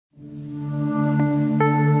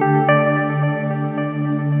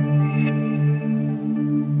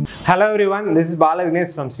Hello everyone, this is Bala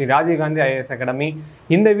Vignesh from Shri Rajiv Gandhi IAS Academy.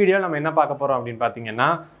 In this video, we will talk about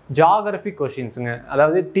geography questions.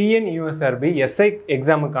 That is TNUSRB SI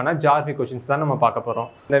exam geography questions. In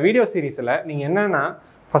the video series, you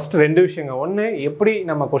first two விஷயங்க ஒன்னு எப்படி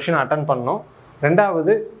நம்ம question attend பண்ணனும்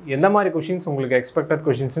ரெண்டாவது எந்த மாதிரி questions உங்களுக்கு expected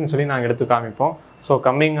questions னு சொல்லி நாங்க எடுத்து காமிப்போம் so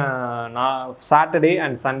coming Saturday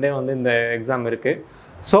and Sunday வந்து இந்த எக்ஸாம் இருக்கு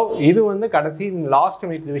சோ இது வந்து கடைசி லாஸ்ட்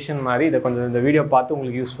மினிட் ரிவிஷன் மாதிரி இத கொஞ்சம் இந்த வீடியோ பார்த்து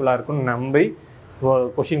உங்களுக்கு யூஸ்ஃபுல்லா இருக்கும்னு நம்பி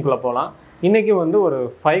क्वेश्चन குள்ள போலாம் இன்னைக்கு வந்து ஒரு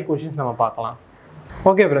 5 क्वेश्चंस நம்ம பார்க்கலாம்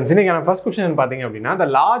ஓகே फ्रेंड्स இன்னைக்கான ஃபர்ஸ்ட் क्वेश्चन என்ன பாத்தீங்க அப்படினா the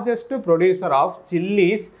largest producer of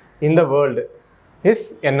chilies in the world is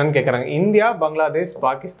என்னன்னு கேக்குறாங்க இந்தியா பங்களாதேஷ்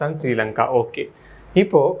பாகிஸ்தான் ஸ்ரீலங்கா ஓகே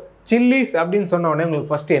இப்போ சில்லிஸ் அப்படினு சொன்ன உடனே உங்களுக்கு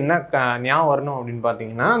ஃபர்ஸ்ட் என்ன ஞாபகம் வரணும் அப்படினு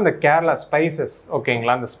பாத்தீங்கன்னா அந்த கேரளா ஸ்பைசஸ்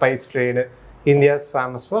ஓகேங்களா அந்த spice trade India's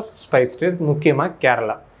famous for spice trade முக்கியமா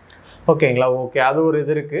கேரளா ஓகேங்களா ஓகே அது ஒரு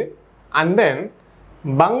இது இருக்கு and then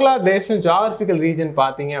Bangladesh geographical region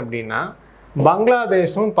பாத்தீங்க அப்படினா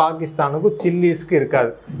பங்களாதேஷும் பாகிஸ்தானுக்கும் சில்லிஸ்க்கு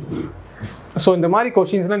இருக்காது சோ இந்த மாதிரி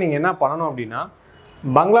क्वेश्चंसலாம் நீங்க என்ன பண்ணனும் அப்படினா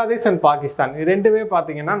Bangladesh and Pakistan ரெண்டுமே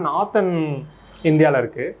பாத்தீங்கன்னா நார்த்தன் இந்தியால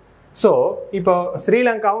இருக்கு சோ இப்போ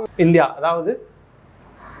ஸ்ரீலங்காவும் இந்தியா அதாவது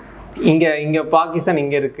இங்க பாகிஸ்தான்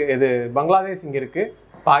இங்க இருக்கு இது பங்களாதேஷ் இங்க இருக்கு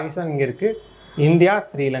பாகிஸ்தான் இங்க இருக்கு இந்தியா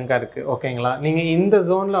ஸ்ரீலங்கா இருக்கு ஓகேங்களா நீங்க இந்த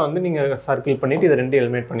ஜோன்ல வந்து நீங்க சர்க்கிள் பண்ணிட்டு இத ரெண்டு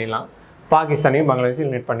எலிமினேட் பண்ணிடலாம் பாகிஸ்தானையும் பங்களாதேஷையும்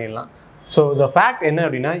எலிமினேட் பண்ணிடலாம் சோ the fact என்ன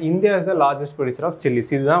அப்படினா India is the largest producer of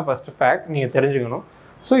chilies இதுதான் ஃபர்ஸ்ட் ஃபேக்ட் நீங்க தெரிஞ்சுக்கணும்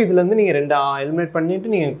சோ இதுல இருந்து நீங்க ரெண்டு எலிமினேட்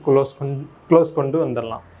பண்ணிட்டு நீங்க க்ளோஸ் கொண்டு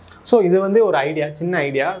வந்துறலாம் சோ இது வந்து ஒரு ஐடியா சின்ன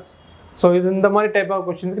ஐடியா சோ இது இந்த மாதிரி டைப் ஆஃப்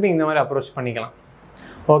क्वेश्चंसக்கு நீங்க இந்த மாதிரி அப்ரோச் பண்ணிக்கலாம்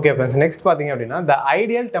ஓகே फ्रेंड्स நெக்ஸ்ட் பாத்தீங்க அப்படினா the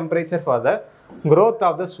ideal temperature for the growth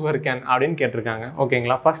of the sugarcane அப்படினு கேட்டிருக்காங்க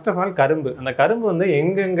ஓகேங்களா ஃபர்ஸ்ட் ஆஃப் ஆல் கரும்பு அந்த கரும்பு வந்து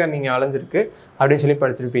எங்கெங்க நீங்க வளஞ்சிருக்கு அப்படினு சொல்லி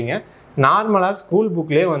படிச்சிருப்பீங்க நார்மலா ஸ்கூல்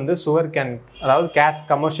புக்லயே வந்து sugarcane அதாவது கேஷ்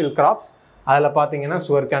கமர்ஷியல் கிராப்ஸ் அதுல பாத்தீங்கன்னா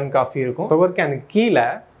sugarcane காஃபி இருக்கும் sugarcane கீழ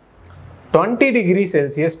 20 degrees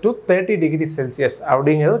Celsius to 30 degrees Celsius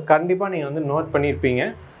அப்படிங்கிறது கண்டிப்பா நீங்க வந்து நோட் பண்ணிருப்பீங்க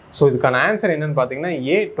சோ இதுக்கான ஆன்சர் என்னன்னு பாத்தீங்கன்னா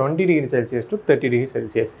A 20 degrees Celsius to 30 degrees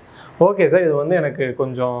Celsius okay sir இது வந்து எனக்கு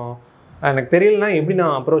கொஞ்சம் எனக்கு தெரியலனா எப்படி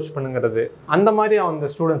நான் அப்ரோச் பண்ணுங்கிறது அந்த மாதிரி அந்த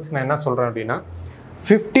ஸ்டூடண்ட்ஸ்க்கு நான் என்ன சொல்றேன் அப்படினா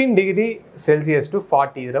 15 degree Celsius to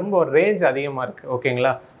 40 ரொம்ப ரேஞ்ச் அதிகமா இருக்கு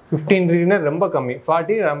ஓகேங்களா 15 டிகிரினா ரொம்ப கம்மி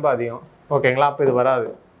 40 ரொம்ப அதிகம் ஓகேங்களா அப்ப இது வராது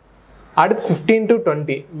அடுத்து 15 to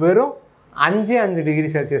 20 வெறும் 5 டிகிரி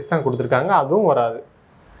செல்சியஸ் தான் கொடுத்திருக்காங்க அதுவும் வராது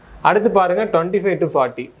அடுத்து பாருங்க 25 to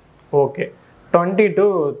 40 ஓகே 20 to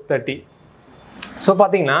 30 சோ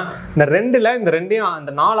பாத்தீங்கன்னா இந்த ரெண்டுல இந்த ரெண்டையும்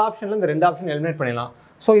அந்த நாலு ஆப்ஷன்ல இந்த ரெண்டு ஆப்ஷன் எலிமினேட் பண்ணிடலாம்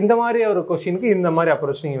சோ இந்த மாதிரி ஒரு क्वेश्चनக்கு இந்த மாதிரி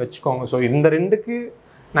அப்ரோச் நீங்க வெச்சுக்கோங்க சோ இந்த ரெண்டுக்கு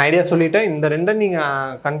நான் ஐடியா சொல்லிட்டேன் இந்த ரெண்டை நீங்க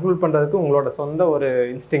கன்க்ளூட் பண்றதுக்கு உங்களோட சொந்த ஒரு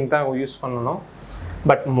இன்ஸ்டிங்க்ட் தான் யூஸ் பண்ணனும்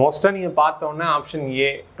பட் மோஸ்டா நீங்க பார்த்த உடனே ஆப்ஷன்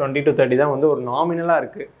A 20 to 30 தான் வந்து ஒரு நாமினலா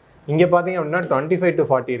இருக்கு இங்க பாத்தீங்க அப்படினா 25 to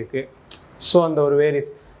 40 இருக்கு சோ அந்த ஒரு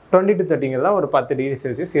வேரிஸ் 20 to 30ங்கறதா ஒரு 10 டிகிரி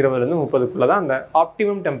செல்சியஸ் 20 ல இருந்து 30 குள்ள தான் அந்த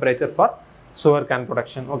optimum temperature for sugarcane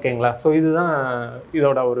production ஓகேங்களா சோ இதுதான்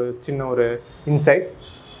இதோட ஒரு சின்ன ஒரு இன்சைட்ஸ்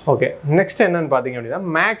ஓகே நெக்ஸ்ட் என்னன்னு பாத்தீங்க அப்படினா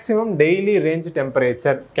maximum daily range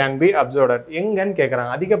temperature can be observed எங்கன்னு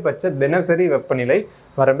கேக்குறாங்க அதிகபட்ச தினசரி வெப்பநிலை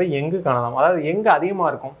வரம்பை எங்க காணலாம் அதாவது எங்க அதிகமா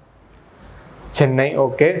இருக்கும் சென்னை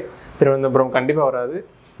ஓகே திருவனந்தபுரம் கண்டிப்பா வராது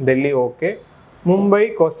Delhi okay Mumbai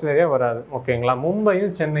coastal area வராது ஓகேங்களா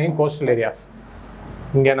மும்பையும் சென்னையும் கோஸ்டல் ஏரியாஸ்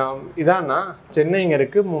இங்க நான் இதானா சென்னை இங்க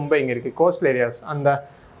இருக்கு மும்பை இங்க இருக்கு கோஸ்டல் ஏரியாஸ் அந்த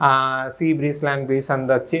சீ பிரீஸ் லேண்ட் பிரீஸ்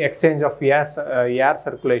அந்த எக்ஸ்சேஞ்ச் ஆஃப் ஏர்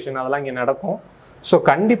சர்க்குலேஷன் அதெல்லாம் இங்க நடக்கும் ஸோ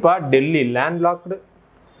கண்டிப்பா டெல்லி லேண்ட்லாக்டு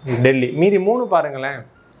டெல்லி மீதி மூணு பாருங்களேன்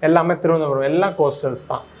எல்லாமே திருவனந்தபுரம் எல்லாம் கோஸ்டல்ஸ்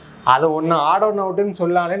தான் அதை ஒன்று ஆட் ஒன் அவுட்டுன்னு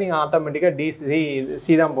சொல்லாலே நீங்கள் ஆட்டோமேட்டிக்காக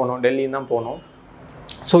சி தான் போகணும் டெல்லி தான் போகணும்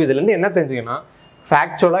ஸோ இதுலேருந்து என்ன தெரிஞ்சுக்கன்னா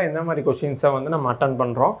ஃபேக்சுவலாக எந்த மாதிரி கொஷின்ஸை வந்து நம்ம அட்டன்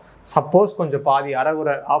பண்ணுறோம் சப்போஸ் கொஞ்சம் பாதி அரகுற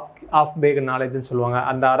ஆஃப் பேக் நாலேஜ்னு சொல்லுவாங்க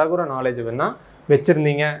அந்த அரகுற நாலேஜ் வேணால்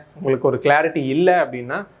வச்சுருந்தீங்க உங்களுக்கு ஒரு கிளாரிட்டி இல்லை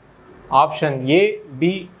அப்படின்னா ஆப்ஷன் A B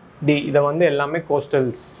D இதை வந்து எல்லாமே coastal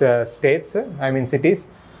states I mean cities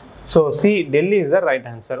so C Delhi is the right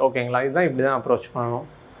answer ஓகேங்களா இதுதான் இப்படி தான் அப்ரோச் பண்ணணும்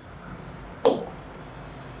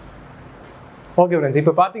ஓகே ஃப்ரெண்ட்ஸ்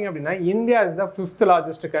இப்போ பார்த்தீங்க அப்படின்னா India is the 5th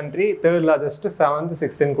largest country 3rd largest 7th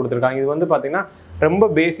 6th கொடுத்துருக்காங்க இது வந்து பார்த்தீங்கன்னா ரொம்ப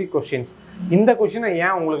பேசிக் கொஷின்ஸ் இந்த கொஷினை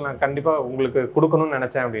ஏன் உங்களுக்கு நான் கண்டிப்பாக உங்களுக்கு கொடுக்கணும்னு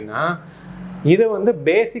நினச்சேன் அப்படின்னா இது வந்து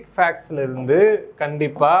பேசிக் ஃபேக்ட்ஸ்ல இருந்து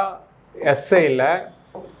கண்டிப்பாக எஸ்ஐயில்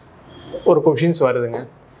ஒரு கொஷின்ஸ் வருதுங்க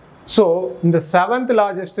ஸோ இந்த 7th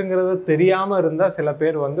largestங்கிறது தெரியாமல் இருந்தால் சில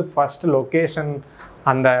பேர் வந்து ஃபர்ஸ்ட் லொக்கேஷன்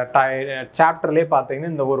அந்த சாப்டர்லேயே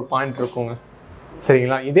பார்த்தீங்கன்னா இந்த ஒரு பாயிண்ட் இருக்குங்க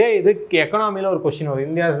சரிங்களா இதே இது எக்கனாமியில் ஒரு கொஷின் வரும்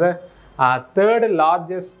India is the 3rd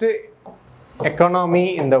largest economy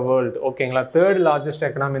in the world ஓகேங்களா third largest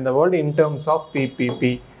economy in the world in terms of PPP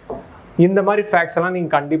இந்த மாதிரி ஃபேக்ட்ஸ் எல்லாம்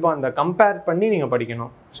நீங்கள் கண்டிப்பாக அந்த கம்பேர் பண்ணி நீங்கள்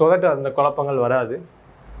படிக்கணும். ஸோ தட் அந்த குழப்பங்கள் வராது.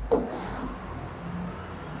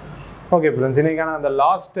 ஓகே ஃப்ரெண்ட்ஸ், இன்றைக்கான அந்த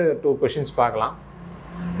லாஸ்ட் 2 கொஷின்ஸ் பார்க்கலாம்.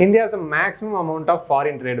 India the maximum amount of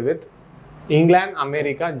foreign trade with England,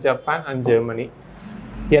 America, Japan and Germany.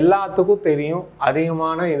 எல்லாத்துக்கும் தெரியும்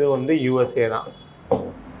அதிகமான இது வந்து யூஎஸ்ஏ தான்.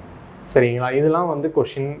 சரிங்களா? இதெல்லாம் வந்து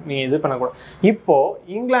கொஷின் நீங்கள் இது பண்ணக்கூடாது. இப்போது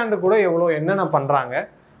இங்கிலாந்து கூட எவ்வளோ என்னென்ன பண்ணுறாங்க,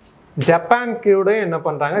 ஜப்பான் கூட என்ன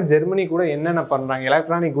பண்ணுறாங்க, ஜெர்மனி கூட என்னென்ன பண்ணுறாங்க,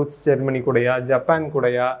 எலக்ட்ரானிக் குட்ஸ் ஜெர்மனி கூடயா, ஜப்பான்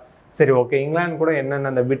கூடயா, சரி ஓகே, இங்கிலாந்து கூட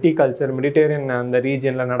என்னென்ன அந்த விட்டிகல்ச்சர் மெடிட்டேரியன் அந்த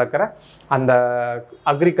ரீஜனில் நடக்கிற அந்த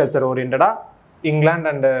அக்ரிகல்ச்சர் ஓரியன்டாக இங்கிலாந்து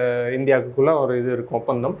அண்டு இந்தியாவுக்குள்ளே ஒரு இது இருக்கும்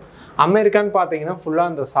ஒப்பந்தம். அமெரிக்கான்னு பார்த்தீங்கன்னா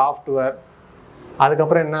ஃபுல்லாக அந்த சாஃப்ட்வேர்,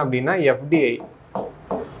 அதுக்கப்புறம் என்ன அப்படின்னா எஃப்டிஐ,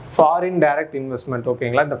 ஃபாரின் டைரக்ட் இன்வெஸ்ட்மெண்ட்.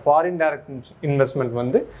 ஓகேங்களா? இந்த ஃபாரின் டைரக்ட் இன்வெஸ்ட்மெண்ட்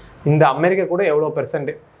வந்து இந்த அமெரிக்கா கூட எவ்வளோ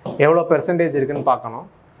பெர்சன்டேஜ் இருக்குதுன்னு பார்க்கணும்.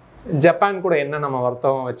 ஜப்பான் கூட என்ன நம்ம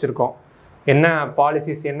வர்த்தகம் வச்சுருக்கோம், என்ன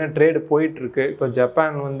பாலிசிஸ், என்ன ட்ரேடு போயிட்டுருக்கு. இப்போ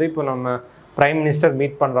ஜப்பான் வந்து இப்போ நம்ம பிரைம் மினிஸ்டர்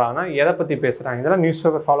மீட் பண்ணுறாங்கன்னா எதை பற்றி பேசுகிறாங்க, இதெல்லாம் நியூஸ்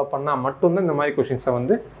பேப்பர் ஃபாலோ பண்ணால் மட்டும்தான் இந்த மாதிரி கொஷின்ஸை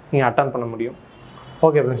வந்து நீங்கள் அட்டன் பண்ண முடியும்.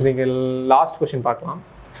 ஓகே ஃப்ரெண்ட்ஸ், நீங்கள் லாஸ்ட் கொஷின் பார்க்கலாம்.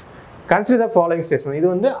 Consider the following statement. இது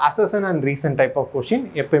வந்து அசஷன் and reason type of question.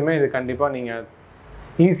 எப்பயுமே இது கண்டிப்பாக நீங்கள்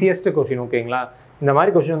ஈஸியஸ்ட் கொஷின். ஓகேங்களா? இந்த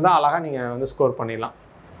மாதிரி கொஷின் தான் அழகாக நீங்கள் வந்து ஸ்கோர் பண்ணிடலாம்.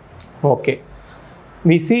 ஓகே,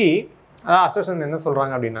 வி சி அதான் அசோசியேஷன் என்ன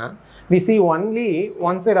சொல்கிறாங்க அப்படின்னா, we C only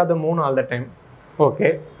one side of the moon all the time. Okay,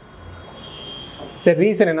 சரி,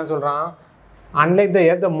 ரீசன் என்ன சொல்கிறான், unlike the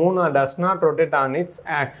earth the moon does not rotate on it's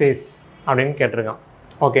axis அப்படின்னு கேட்டிருக்கான்.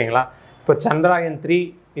 ஓகேங்களா? இப்போ சந்திராயன் 3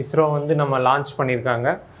 இஸ்ரோ வந்து நம்ம லான்ச்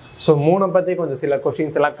பண்ணியிருக்காங்க. ஸோ மூணை பற்றி கொஞ்சம் சில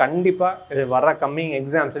கொஷின்ஸ் எல்லாம் கண்டிப்பாக இது வர கம்மிங்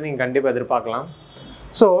எக்ஸாம்ஸில் நீங்கள் கண்டிப்பாக எதிர்பார்க்கலாம்.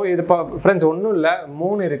 ஸோ இது ஃப்ரெண்ட்ஸ் ஒன்றும் இல்லை,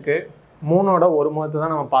 மூணு இருக்குது. மூணோட ஒரு முகத்தை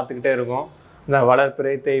தான் நம்ம பார்த்துக்கிட்டே இருக்கோம். இந்த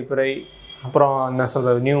வளர்ப்பிறை, தேய்ப்பிறை, அப்புறம் என்ன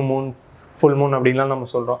சொல்கிறது, நியூ மூன், ஃபுல் மூன் அப்படின்லாம் நம்ம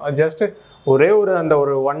சொல்கிறோம். ஜஸ்ட்டு ஒரே அந்த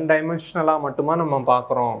ஒரு 1 டைமென்ஷனலாக மட்டுமா நம்ம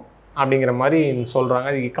பார்க்குறோம் அப்படிங்கிற மாதிரி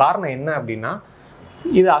சொல்கிறாங்க. இதுக்கு காரணம் என்ன அப்படின்னா,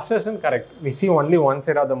 இது assertion correct. We C only one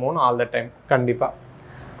side of the moon all the time. கண்டிப்பாக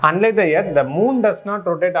unlike the earth the moon does not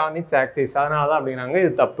rotate on it's axis. அதனால தான் அப்படிங்கிறாங்க.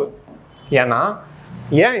 இது தப்பு. ஏன்னா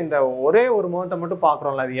ஏன் இந்த ஒரே ஒரு முகத்தை மட்டும்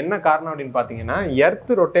பார்க்குறோம்ல, அது என்ன காரணம் அப்படின்னு பார்த்தீங்கன்னா,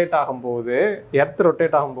 எர்த் ரொட்டேட்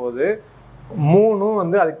ஆகும்போது மூணும்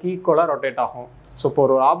வந்து அதுக்கு ஈக்குவலாக ரொட்டேட் ஆகும். ஸோ இப்போ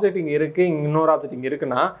ஒரு ஆப்ஜெக்ட் இங்கே இருக்குது, இன்னொரு ஆப்ஜெக்ட் இங்கே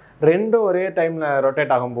இருக்குன்னா ரெண்டும் ஒரே டைமில்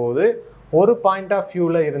ரொட்டேட் ஆகும்போது ஒரு பாயிண்ட் ஆஃப்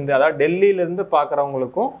வியூவில் இருந்து, அதாவது டெல்லியிலேருந்து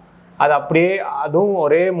பார்க்குறவங்களுக்கும் அது அப்படியே அதுவும்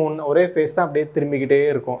ஒரே ஃபேஸ் தான் அப்படியே திரும்பிக்கிட்டே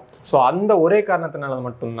இருக்கும். ஸோ அந்த ஒரே காரணத்தினால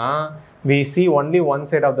மட்டும்தான் we C only one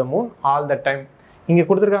side of the moon all the time. இங்கே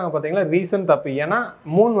கொடுத்துருக்காங்க பார்த்தீங்களா, ரீசன் தப்பு. ஏன்னா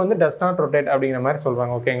மூன் வந்து டஸ் நாட் ரொட்டேட் அப்படிங்கிற மாதிரி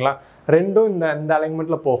சொல்கிறாங்க. ஓகேங்களா? ரெண்டும் இந்த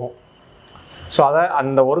அலைன்மெண்ட்டில் போகும். ஸோ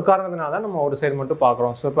அந்த ஒரு காரணத்தினால தான் நம்ம ஒரு சைடு மட்டும்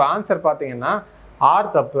பார்க்குறோம். ஸோ இப்போ ஆன்சர் பார்த்தீங்கன்னா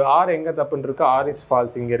ஆர் தப்பு. ஆர் எங்கே தப்புன்னு இருக்குது, ஆர் இஸ்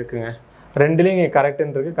ஃபால்ஸ் இங்கே இருக்குங்க. ரெண்டுலேயும் இங்கே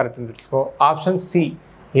கரெக்டுன்னு இருக்குது, கரெக்டுன்னு இருக்குது. So option C,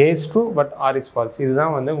 A is true but R is false.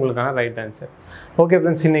 இதுதான் வந்து உங்களுக்கான ரைட் ஆன்சர். ஓகே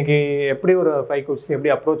ஃப்ரெண்ட்ஸ், இன்றைக்கி எப்படி ஒரு 5 கொஸ்டின்ஸ்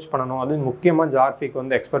எப்படி அப்ரோச் பண்ணணும், அதுவும் முக்கியமாக ஜார்ஃபிக்கு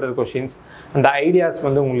வந்து எக்ஸ்பெக்டட் கொஷின்ஸ் அந்த ஐடியாஸ்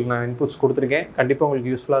வந்து உங்களுக்கு நான் இன்புட்ஸ் கொடுத்துருக்கேன். கண்டிப்பாக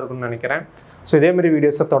உங்களுக்கு யூஸ்ஃபுல்லாக இருக்கும்னு நினைக்கிறேன். ஸோ இதேமாதிரி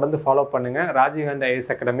வீடியோஸை தொடர்ந்து ஃபாலோ பண்ணுங்கள். ராஜீவ் காந்தி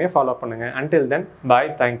ஐஏஎஸ் அகாடமியை ஃபாலோ பண்ணுங்கள். அன்டில் தென்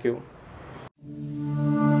பாய், தேங்க்யூ.